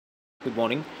Good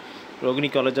morning.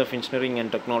 Rogini College of Engineering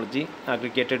and Technology,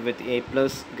 aggregated with A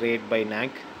plus grade by NAC,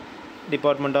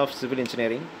 Department of Civil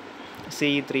Engineering,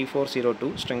 CE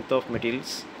 3402, Strength of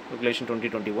Materials, Regulation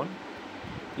 2021,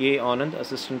 A. Anand,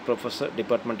 Assistant Professor,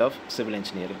 Department of Civil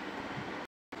Engineering.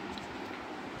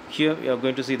 Here we are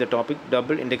going to see the topic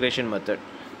double integration method.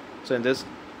 So in this,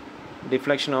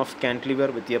 deflection of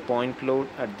cantilever with a point load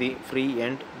at the free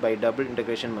end by double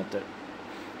integration method.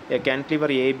 A cantilever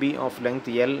AB of length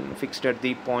L fixed at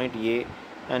the point A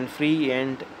and free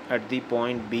end at the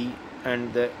point B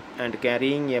and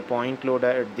carrying a point load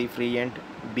at the free end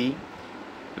B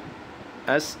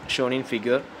as shown in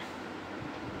figure.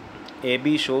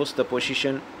 AB shows the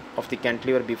position of the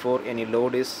cantilever before any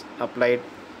load is applied,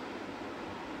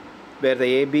 where the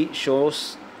AB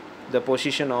shows the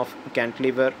position of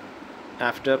cantilever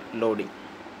after loading.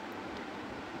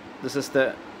 This is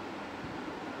the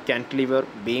cantilever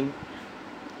beam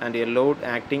and a load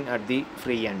acting at the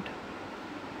free end.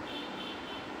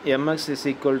 Mx is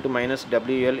equal to minus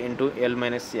WL into L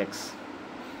minus X.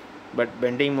 But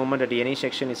bending moment at any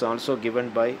section is also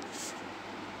given by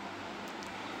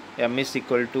M is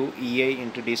equal to EA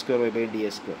into d square y by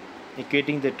ds square.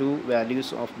 Equating the two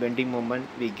values of bending moment,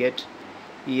 we get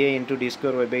EA into d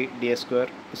square y by ds square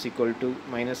is equal to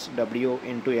minus W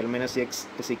into L minus X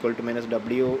is equal to minus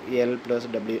WL plus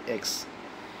WX.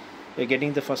 We are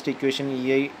getting the first equation,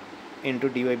 EA into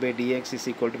dy by dx is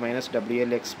equal to minus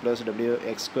WLX plus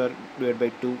WX square divided by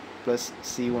 2 plus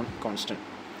C1 constant.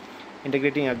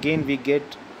 Integrating again, we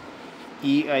get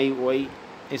EIY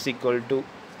is equal to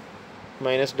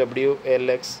minus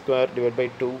WLX square divided by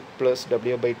 2 plus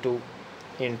W by 2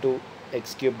 into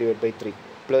x cube divided by 3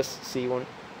 plus C1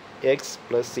 x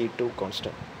plus C2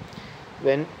 constant.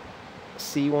 When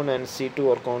C1 and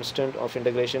C2 are constant of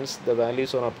integrations, the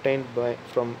values are obtained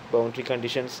from boundary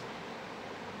conditions,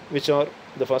 which are,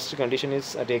 the first condition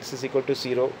is at x is equal to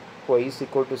 0, y is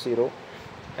equal to 0,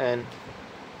 and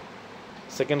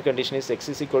second condition is x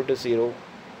is equal to 0,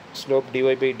 slope dy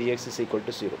by dx is equal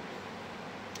to 0.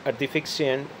 At the fixed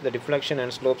end, the deflection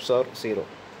and slopes are 0.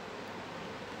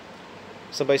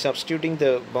 So by substituting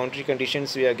the boundary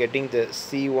conditions, we are getting the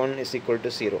C1 is equal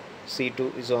to 0,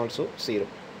 C2 is also 0.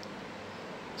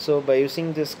 So by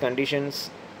using these conditions,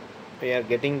 we are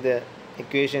getting the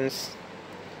equations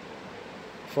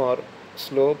for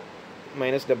slope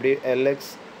minus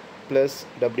WLX plus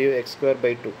WX square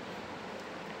by 2,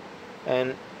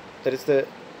 and that is the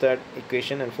third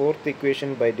equation. And fourth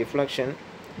equation, by deflection,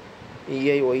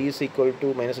 EIY is equal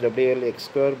to minus WLX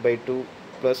square by 2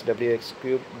 plus WX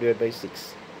cube divided by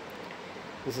 6.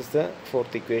 This is the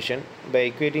fourth equation. By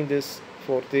equating this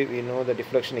fourth, we know the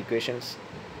deflection equations,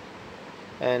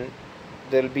 and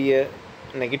there will be a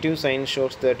negative sign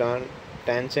shows that our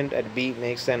tangent at B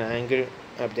makes an angle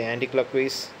of the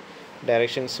anti-clockwise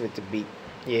directions with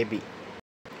AB.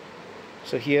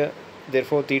 So here,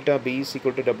 therefore, theta B is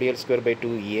equal to WL square by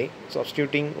 2 EA.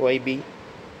 Substituting YB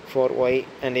for Y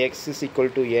and X is equal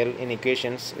to L in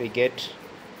equations, we get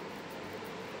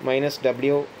minus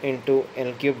W into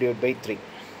L cube divided by 3.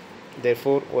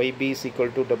 Therefore, YB is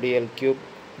equal to WL cube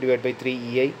divided by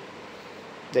 3 EI.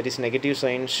 That is, negative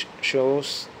sign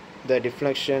shows the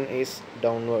deflection is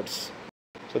downwards.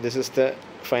 So this is the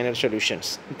final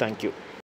solutions. Thank you.